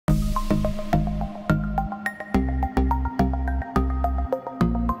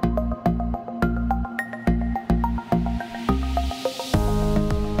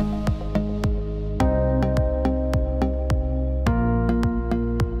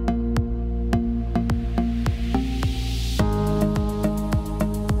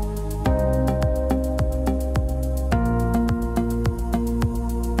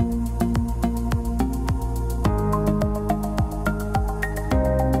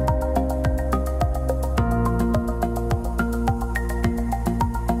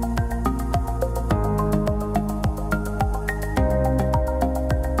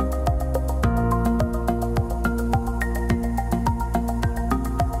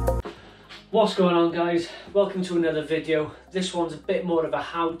What's going on, guys? Welcome to another video. This one's a bit more of a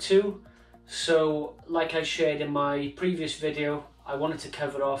how-to. So like I shared in my previous video, I wanted to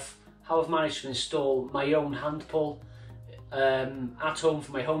cover off how I've managed to install my own hand pull at home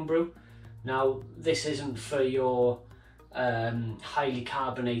for my homebrew. Now this isn't for your highly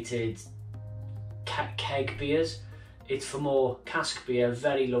carbonated keg beers. It's for more cask beer,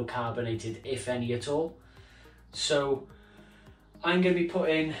 very low carbonated, if any at all. So I'm going to be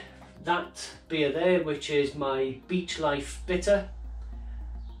putting that beer there, which is my Beach Life Bitter.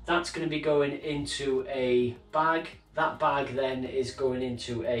 That's going to be going into a bag. That bag then is going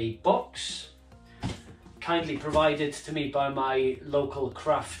into a box, kindly provided to me by my local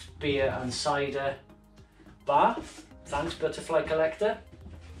craft beer and cider bar. Thanks, Butterfly Collector.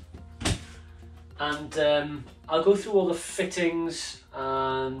 And I'll go through all the fittings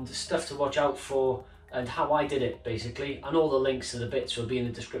and stuff to watch out for and how I did it, basically, and all the links to the bits will be in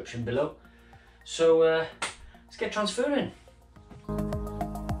the description below. So let's get transferring.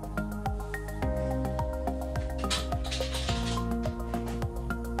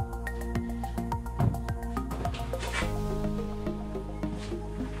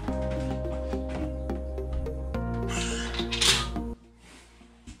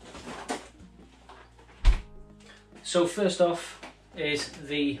 So first off is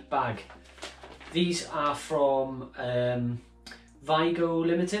the bag. These are from Vigo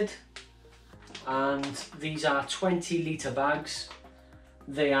Limited, and these are 20 litre bags.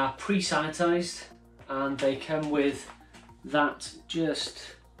 They are pre-sanitized and they come with that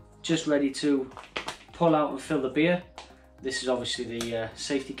just ready to pull out and fill the beer. This is obviously the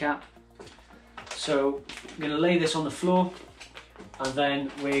safety cap. So I'm going to lay this on the floor and then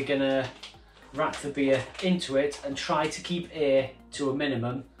we're going to rack the beer into it and try to keep air to a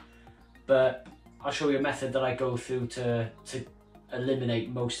minimum, but I'll show you a method that I go through to eliminate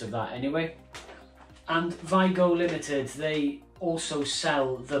most of that anyway. And Vigo Limited, they also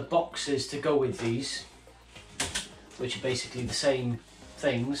sell the boxes to go with these, which are basically the same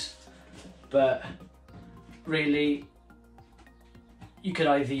things, but really you could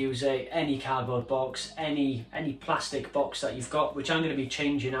either use any cardboard box, any plastic box that you've got, which I'm going to be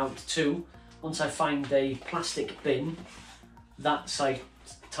changing out to once I find a plastic bin that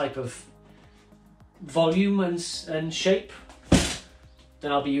type of volume and shape,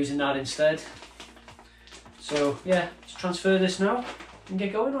 then I'll be using that instead. So yeah, let's transfer this now and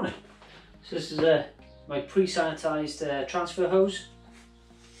get going on it. So this is my pre-sanitized transfer hose.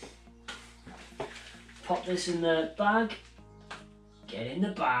 Pop this in the bag. Get in the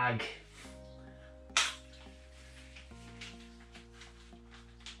bag.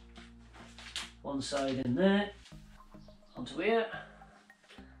 One side in there, onto here,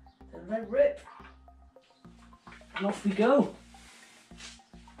 and then rip. And off we go.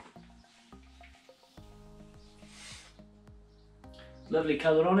 Lovely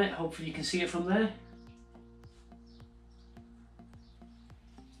colour on it, hopefully you can see it from there.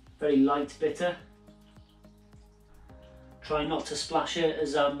 Very light bitter. Try not to splash it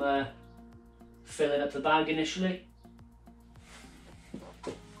as I'm filling up the bag initially.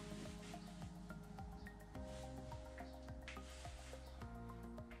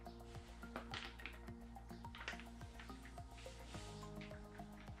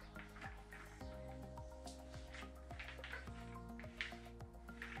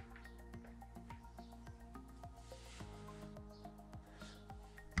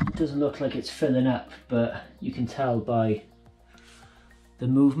 It doesn't look like it's filling up, but you can tell by the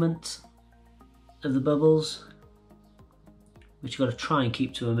movement of the bubbles, which you've got to try and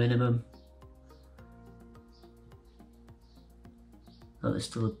keep to a minimum. Oh, there's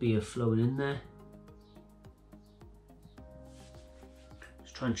still a beer flowing in there.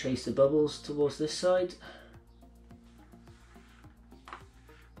 Just try and chase the bubbles towards this side.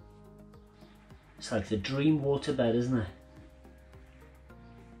 It's like the dream waterbed, isn't it?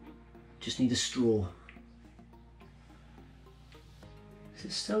 Just need a straw. Is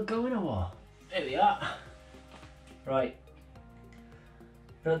it still going or what? There we are. Right.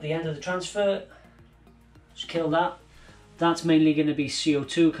 We're at the end of the transfer. Just kill that. That's mainly going to be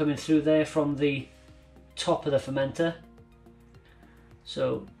CO2 coming through there from the top of the fermenter.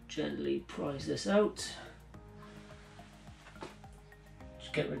 So gently prise this out.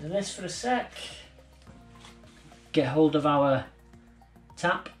 Just get rid of this for a sec. Get hold of our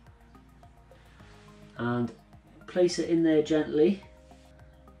tap and place it in there gently.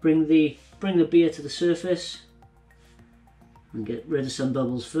 Bring the beer to the surface and get rid of some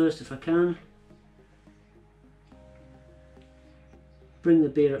bubbles first if I can. Bring the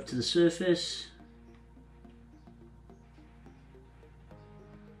beer up to the surface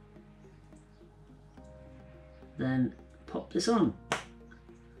then pop this on.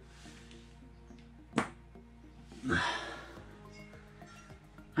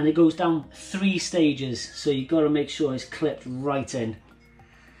 And it goes down 3 stages, so you've got to make sure it's clipped right in,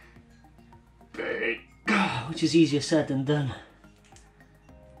 which is easier said than done.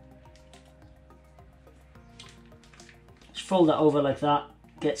 Just fold that over like that,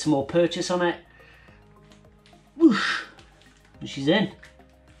 get some more purchase on it. Whoosh, and she's in.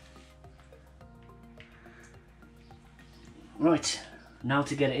 Right, now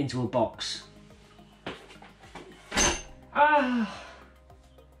to get it into a box. Ah,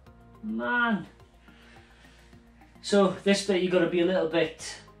 man. So this bit you've got to be a little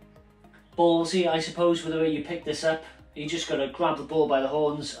bit ballsy, I suppose, with the way you pick this up. You just got to grab the bull by the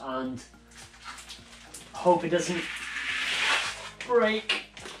horns and hope it doesn't break.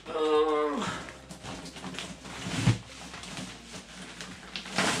 Oh.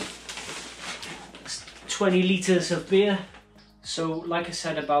 It's 20 litres of beer. So like I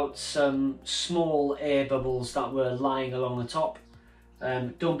said about some small air bubbles that were lying along the top,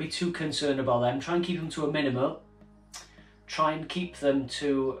 don't be too concerned about them. Try and keep them to a minimum. Try and keep them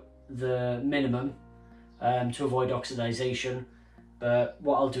to the minimum to avoid oxidisation. But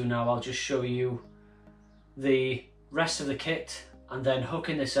what I'll do now, I'll just show you the rest of the kit and then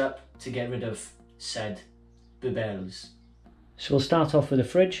hooking this up to get rid of said bubbles. So we'll start off with the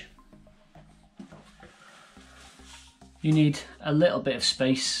fridge. You need a little bit of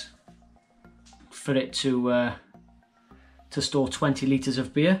space for it to store 20 litres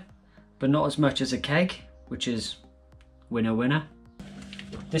of beer, but not as much as a keg, which is winner winner.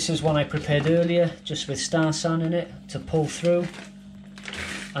 This is one I prepared earlier, just with star san in it to pull through.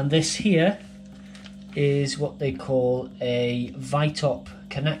 And this here is what they call a Vitop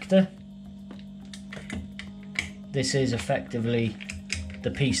connector. This is effectively the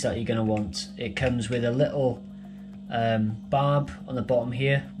piece that you're going to want. It comes with a little barb on the bottom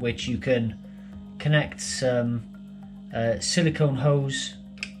here, which you can connect some silicone hose,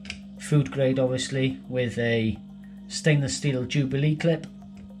 food grade obviously, with a stainless steel Jubilee clip.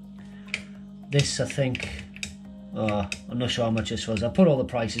 This I think, I'm not sure how much this was. I'll put all the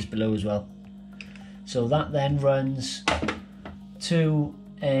prices below as well. So that then runs to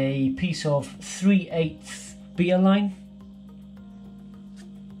a piece of 3/8 beer line.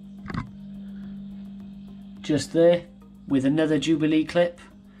 Just there, with another Jubilee clip,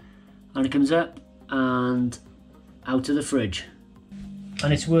 and it comes up and out of the fridge.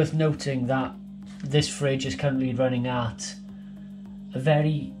 And it's worth noting that this fridge is currently running at a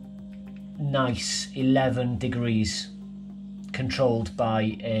very nice 11 degrees, controlled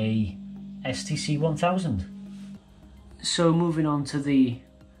by a STC 1000. So moving on to the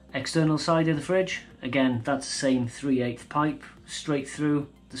external side of the fridge, again that's the same 3/8 pipe straight through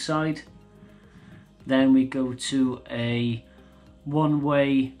the side. Then we go to a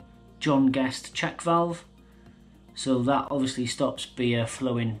one-way John Guest check valve, so that obviously stops beer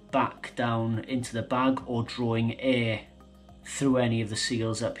flowing back down into the bag or drawing air through any of the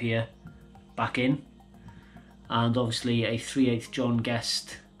seals up here back in. And obviously a 3/8 John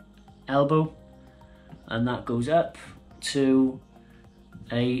Guest elbow, and that goes up to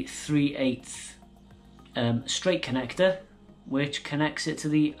a 3/8 straight connector, which connects it to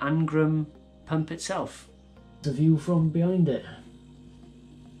the Angram pump itself. The view from behind it.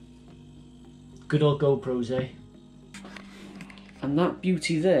 Good old GoPros, eh? And that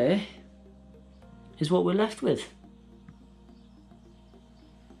beauty there is what we're left with.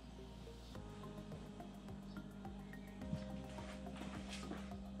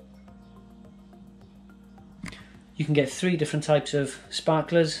 You can get 3 different types of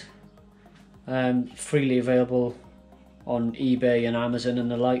sparklers, freely available on eBay and Amazon and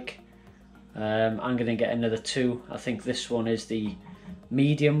the like. I'm going to get another 2. I think this one is the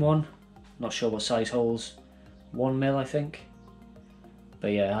medium one. Not sure what size holes. 1 mil, I think.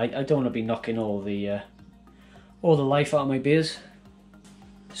 But yeah, I don't want to be knocking all the life out of my beers.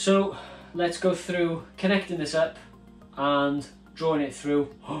 So let's go through connecting this up and drawing it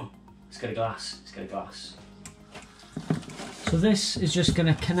through. Oh, it's got a glass. It's got a glass. So this is just going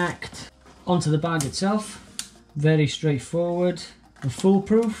to connect onto the bag itself. Very straightforward and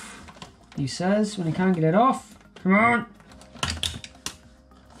foolproof, he says, when he can't get it off. Come on!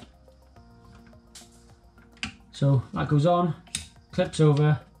 So that goes on, clips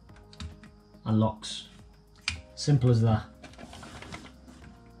over and locks. Simple as that.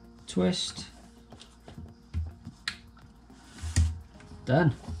 Twist.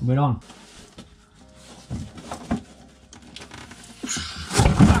 Done. We're on.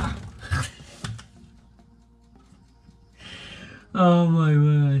 Oh my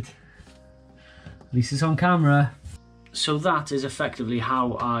word. At least it's on camera. So that is effectively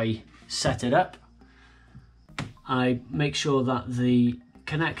how I set it up. I make sure that the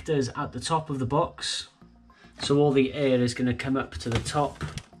connector's at the top of the box, so all the air is going to come up to the top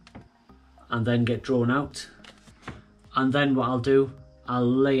and then get drawn out. And then what I'll do, I'll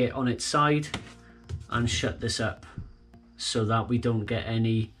lay it on its side and shut this up so that we don't get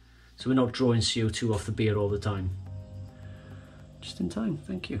any, so we're not drawing CO2 off the beer all the time. Just in time,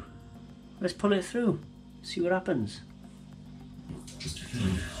 thank you. Let's pull it through, see what happens.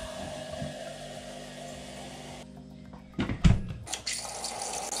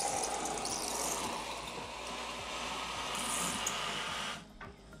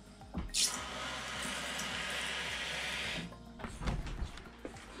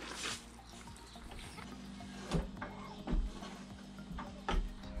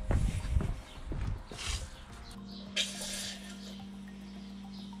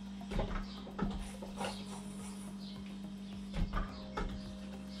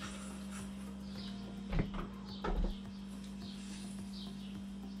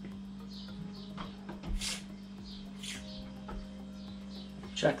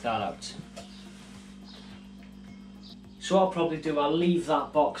 Check that out. So what I'll probably do, I'll leave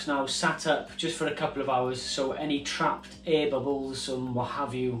that box now sat up just for a couple of hours, so any trapped air bubbles and what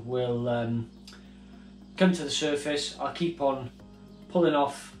have you will come to the surface. I'll keep on pulling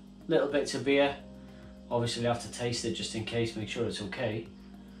off little bits of beer. Obviously I have to taste it just in case, make sure it's okay.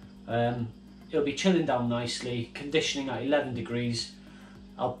 It'll be chilling down nicely, conditioning at 11 degrees.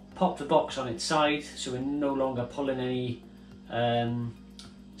 I'll pop the box on its side so we're no longer pulling any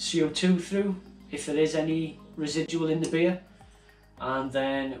CO2 through, if there is any residual in the beer, and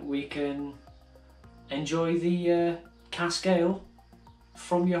then we can enjoy the cask ale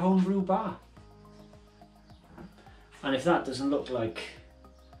from your homebrew bar. And if that doesn't look like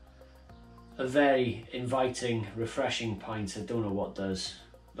a very inviting, refreshing pint, I don't know what does.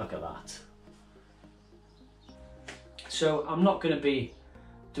 Look at that. So I'm not going to be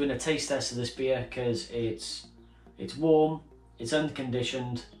doing a taste test of this beer because it's warm, it's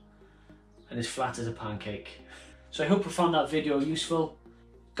unconditioned, and as flat as a pancake. So I hope you found that video useful.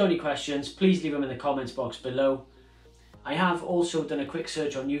 Got any questions, please leave them in the comments box below. I have also done a quick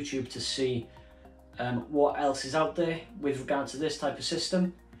search on YouTube to see what else is out there with regard to this type of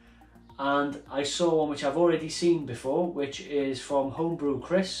system. And I saw one which I've already seen before, which is from Homebrew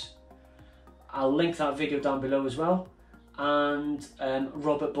Chris. I'll link that video down below as well. And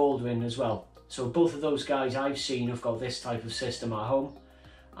Robert Baldwin as well. So both of those guys I've seen have got this type of system at home,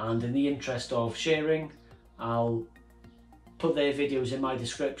 and in the interest of sharing, I'll put their videos in my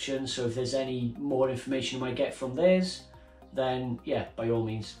description, so if there's any more information you might get from theirs, then yeah, by all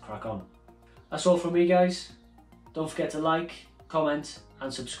means, crack on. That's all from me, guys. Don't forget to like, comment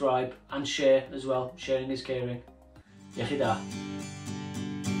and subscribe, and share as well. Sharing is caring. Iechyd.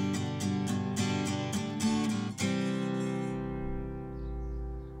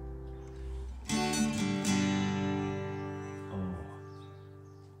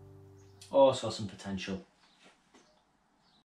 Oh, it's got some potential.